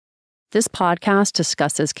This podcast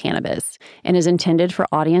discusses cannabis and is intended for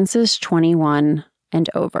audiences 21 and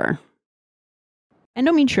over.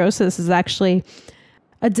 Endometriosis is actually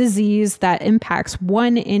a disease that impacts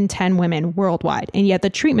 1 in 10 women worldwide, and yet the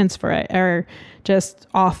treatments for it are just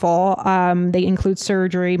awful. They include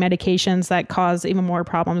surgery, medications that cause even more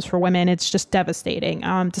problems for women. It's just devastating,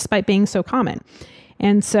 despite being so common.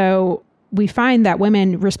 And so we find that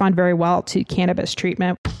women respond very well to cannabis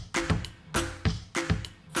treatment.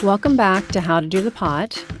 Welcome back to How to Do the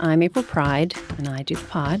Pot. I'm April Pride, and I do the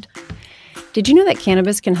pod. Did you know that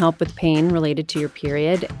cannabis can help with pain related to your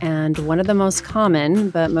period and one of the most common,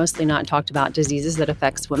 but mostly not talked about diseases that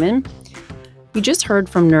affects women? You just heard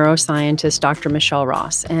from neuroscientist Dr. Michelle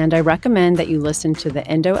Ross, and I recommend that you listen to the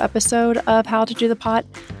endo episode of How to Do the Pot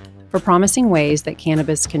for promising ways that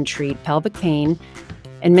cannabis can treat pelvic pain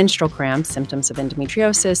and menstrual cramps, symptoms of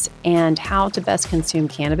endometriosis, and how to best consume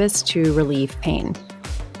cannabis to relieve pain.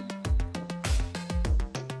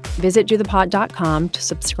 Visit dothepot.com to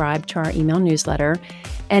subscribe to our email newsletter.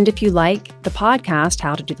 And if you like the podcast,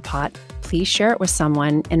 How to Do the Pot, please share it with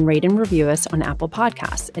someone and rate and review us on Apple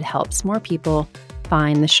Podcasts. It helps more people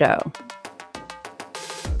find the show.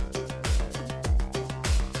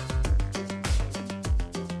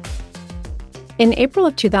 In April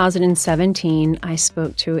of 2017, I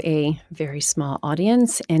spoke to a very small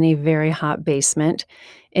audience in a very hot basement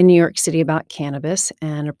in New York City about cannabis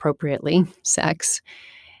and, appropriately, sex.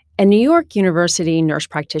 A New York University nurse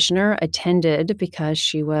practitioner attended because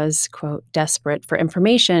she was, quote, desperate for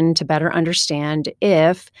information to better understand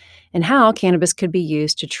if and how cannabis could be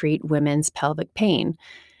used to treat women's pelvic pain.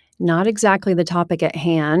 Not exactly the topic at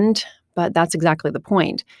hand, but that's exactly the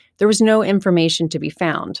point. There was no information to be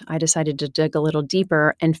found. I decided to dig a little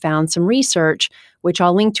deeper and found some research, which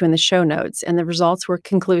I'll link to in the show notes, and the results were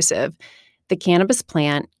conclusive. The cannabis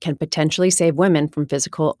plant can potentially save women from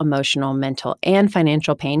physical, emotional, mental, and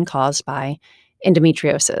financial pain caused by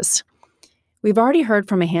endometriosis. We've already heard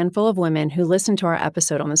from a handful of women who listened to our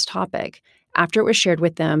episode on this topic after it was shared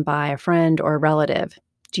with them by a friend or a relative.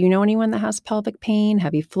 Do you know anyone that has pelvic pain,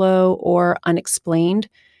 heavy flow, or unexplained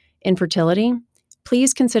infertility?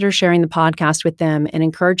 Please consider sharing the podcast with them and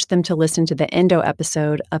encourage them to listen to the endo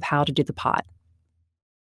episode of How to Do the Pot.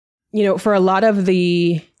 You know, for a lot of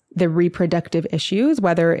the reproductive issues,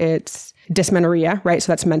 whether it's dysmenorrhea, right?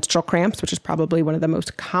 So that's menstrual cramps, which is probably one of the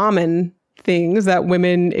most common things that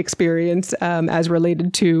women experience as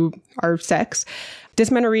related to our sex.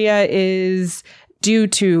 Dysmenorrhea is due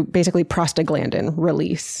to basically prostaglandin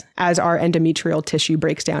release. As our endometrial tissue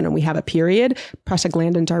breaks down and we have a period,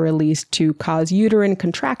 prostaglandins are released to cause uterine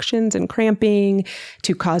contractions and cramping,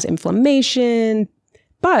 to cause inflammation.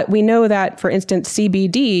 But we know that, for instance,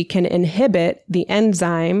 CBD can inhibit the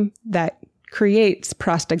enzyme that creates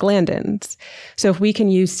prostaglandins. So if we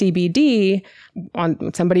can use CBD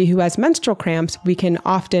on somebody who has menstrual cramps, we can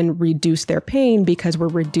often reduce their pain because we're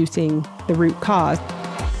reducing the root cause.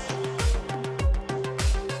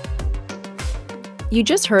 You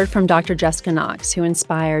just heard from Dr. Jessica Knox, who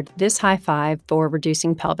inspired this high five for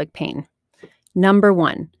reducing pelvic pain. Number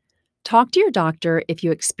 1. Talk to your doctor if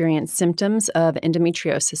you experience symptoms of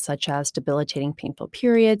endometriosis, such as debilitating painful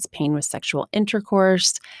periods, pain with sexual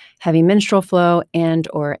intercourse, heavy menstrual flow,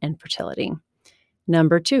 and/or infertility.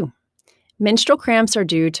 Number 2, menstrual cramps are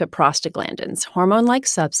due to prostaglandins, hormone-like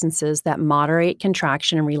substances that moderate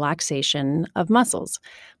contraction and relaxation of muscles,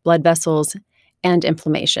 blood vessels, and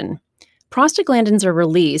inflammation. Prostaglandins are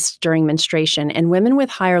released during menstruation, and women with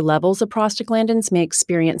higher levels of prostaglandins may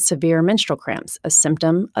experience severe menstrual cramps, a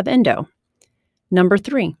symptom of endo. Number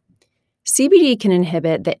 3, CBD can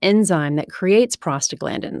inhibit the enzyme that creates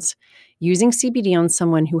prostaglandins. Using CBD on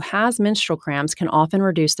someone who has menstrual cramps can often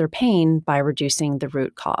reduce their pain by reducing the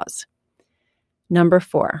root cause. Number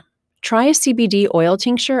 4, try a CBD oil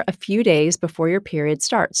tincture a few days before your period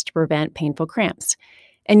starts to prevent painful cramps,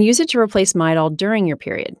 and use it to replace Midol during your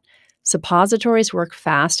period. Suppositories work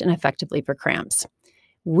fast and effectively for cramps.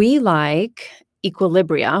 We like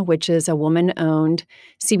Equilibria, which is a woman-owned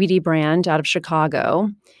CBD brand out of Chicago,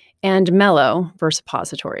 and Mellow for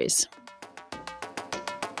suppositories.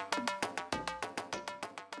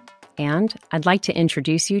 And I'd like to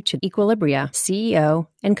introduce you to Equilibria CEO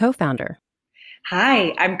and co-founder.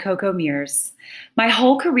 Hi, I'm Coco Mears. My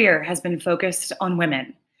whole career has been focused on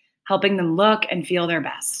women, helping them look and feel their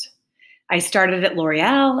best. I started at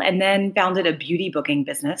L'Oreal and then founded a beauty booking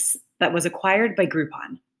business that was acquired by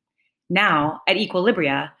Groupon. Now, at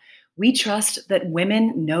Equilibria, we trust that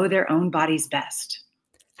women know their own bodies best.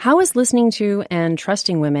 How has listening to and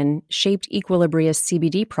trusting women shaped Equilibria's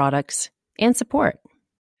CBD products and support?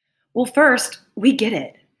 Well, first, we get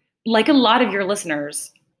it. Like a lot of your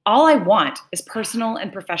listeners, All I want is personal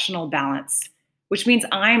and professional balance, which means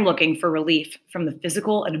I'm looking for relief from the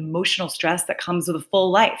physical and emotional stress that comes with a full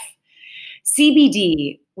life.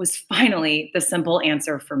 CBD was finally the simple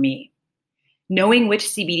answer for me. Knowing which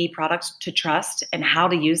CBD products to trust and how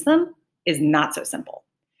to use them is not so simple.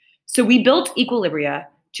 So we built Equilibria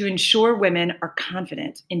to ensure women are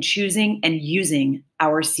confident in choosing and using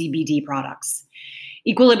our CBD products.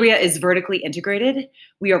 Equilibria is vertically integrated.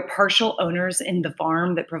 We are partial owners in the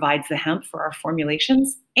farm that provides the hemp for our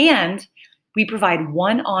formulations, and we provide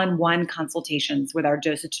one-on-one consultations with our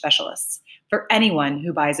dosage specialists for anyone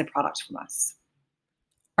who buys a product from us.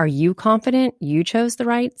 Are you confident you chose the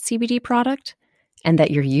right CBD product and that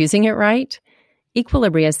you're using it right?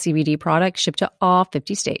 Equilibria's CBD products ship to all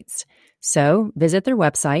 50 states. So visit their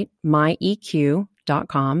website, myeq.com.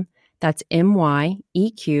 That's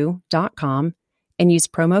myeq.com. And use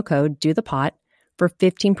promo code DoThePot for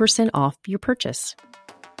 15% off your purchase.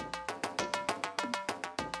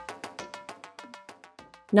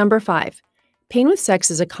 Number 5, pain with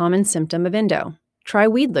sex is a common symptom of endo. Try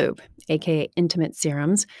Weed Lube, aka intimate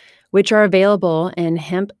serums, which are available in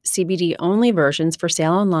hemp CBD-only versions for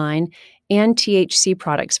sale online and THC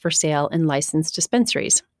products for sale in licensed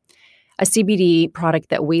dispensaries. A CBD product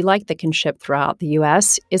that we like that can ship throughout the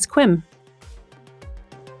U.S. is Quim.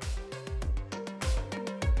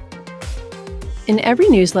 In every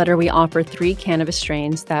newsletter, we offer 3 cannabis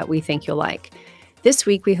strains that we think you'll like. This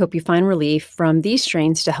week, we hope you find relief from these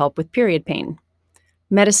strains to help with period pain.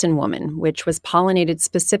 Medicine Woman, which was pollinated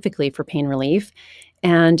specifically for pain relief,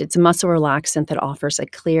 and it's a muscle relaxant that offers a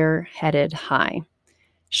clear-headed high.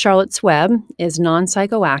 Charlotte's Web is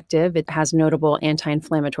non-psychoactive. It has notable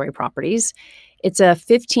anti-inflammatory properties. It's a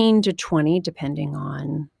 15 to 20, depending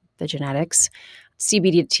on the genetics,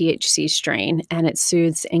 CBD THC strain, and it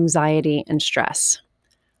soothes anxiety and stress.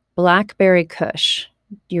 Blackberry Kush,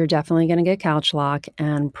 you're definitely going to get couch lock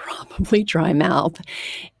and probably dry mouth,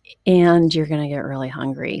 and you're going to get really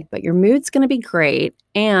hungry, but your mood's going to be great,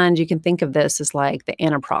 and you can think of this as like the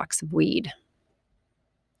Anaprox of weed.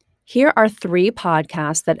 Here are 3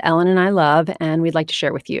 podcasts that Ellen and I love and we'd like to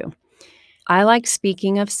share with you. I like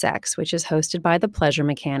Speaking of Sex, which is hosted by The Pleasure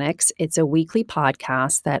Mechanics. It's a weekly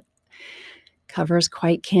podcast that covers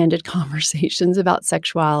quite candid conversations about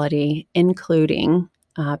sexuality, including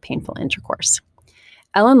painful intercourse.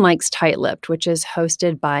 Ellen likes Tight-Lipped, which is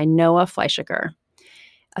hosted by Noah Fleischiger,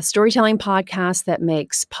 a storytelling podcast that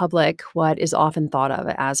makes public what is often thought of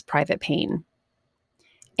as private pain.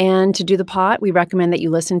 And to do the pot, we recommend that you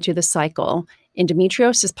listen to The Cycle,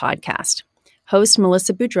 Endometriosis podcast. Host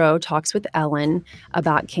Melissa Boudreau talks with Ellen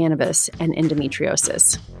about cannabis and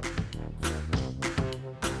endometriosis.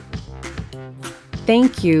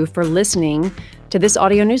 Thank you for listening to this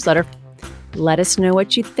audio newsletter. Let us know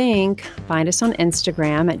what you think. Find us on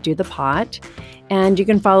Instagram at Do The Pot, and you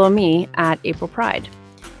can follow me at April Pride.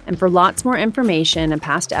 And for lots more information and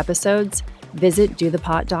past episodes, visit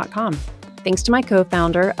dothepot.com. Thanks to my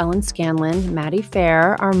co-founder, Ellen Scanlon, Maddie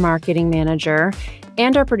Fair, our marketing manager,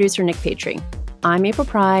 and our producer, Nick Patry. I'm April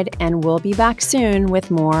Pride, and we'll be back soon with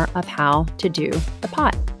more of How to Do the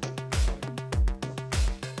Pot.